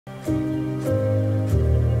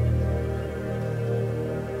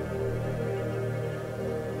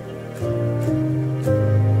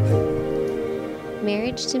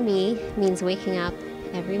Marriage to me means waking up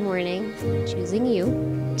every morning, choosing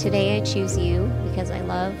you. Today I choose you because I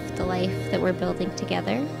love the life that we're building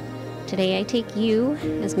together. Today I take you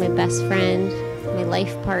as my best friend, my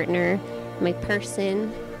life partner, my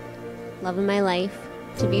person, love of my life,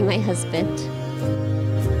 to be my husband.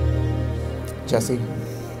 Jessie,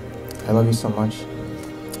 I love you so much.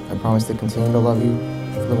 I promise to continue to love you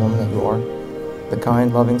for the woman that you are, the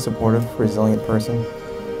kind, loving, supportive, resilient person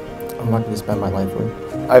I'm lucky to spend my life with.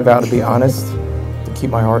 I vow to be honest, to keep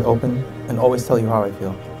my heart open, and always tell you how I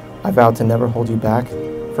feel. I vow to never hold you back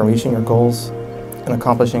from reaching your goals and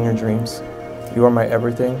accomplishing your dreams. You are my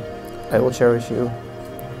everything. I will cherish you,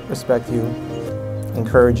 respect you,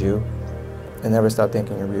 encourage you, and never stop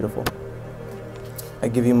thinking you're beautiful. I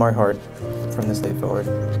give you my heart from this day forward.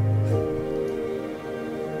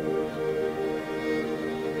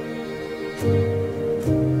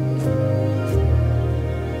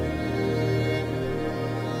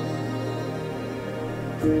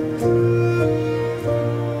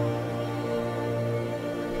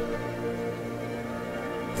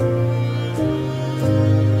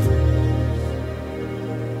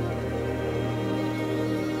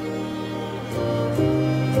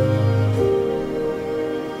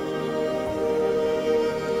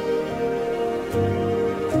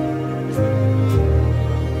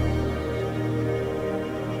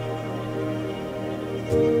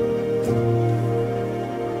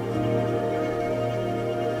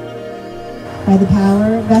 By the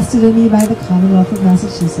power vested in me by the Commonwealth of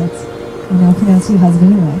Massachusetts, I now pronounce you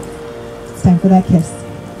husband and wife. It's time for that kiss.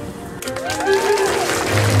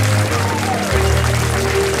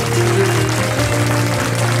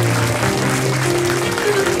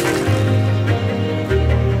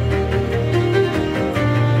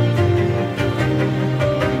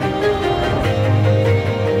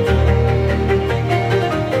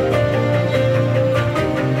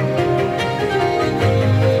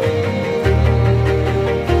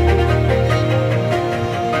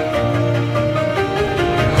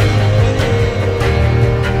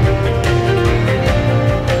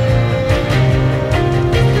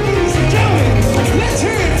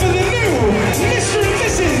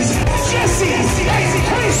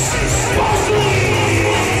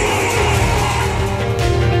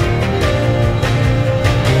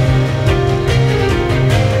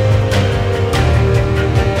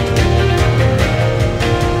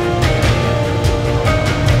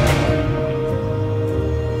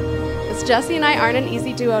 Jessie and I aren't an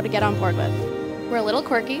easy duo to get on board with. We're a little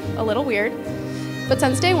quirky, a little weird, but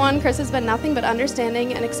since day one, Chris has been nothing but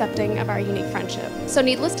understanding and accepting of our unique friendship. So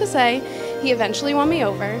needless to say, he eventually won me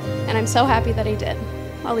over, and I'm so happy that he did.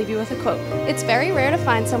 I'll leave you with a quote. It's very rare to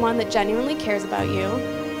find someone that genuinely cares about you,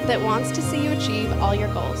 that wants to see you achieve all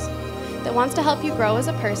your goals, that wants to help you grow as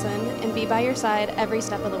a person and be by your side every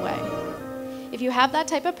step of the way. If you have that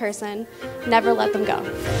type of person, never let them go.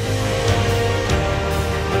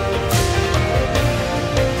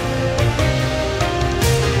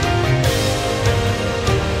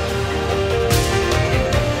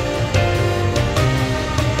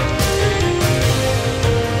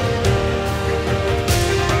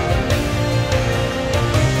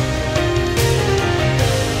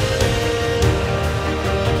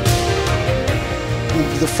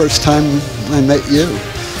 The first time I met you,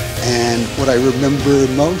 and what I remember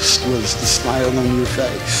most was the smile on your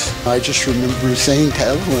face. I just remember saying to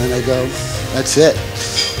Evelyn, I go, that's it.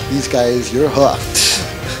 These guys, you're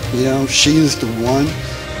hooked. You know, she's the one.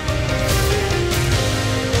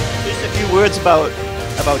 Just a few words about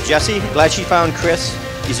Jessie. Glad she found Chris.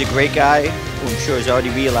 He's a great guy who I'm sure has already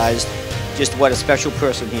realized just what a special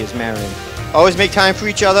person he is marrying. Always make time for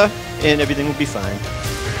each other and everything will be fine.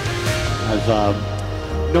 I've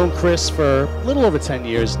known Chris for a little over 10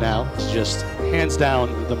 years now. He's just hands down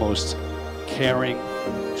the most caring,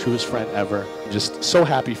 truest friend ever. I'm just so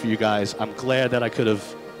happy for you guys. I'm glad that I could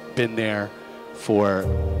have been there for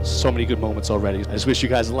so many good moments already. I just wish you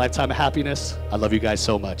guys a lifetime of happiness. I love you guys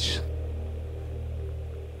so much.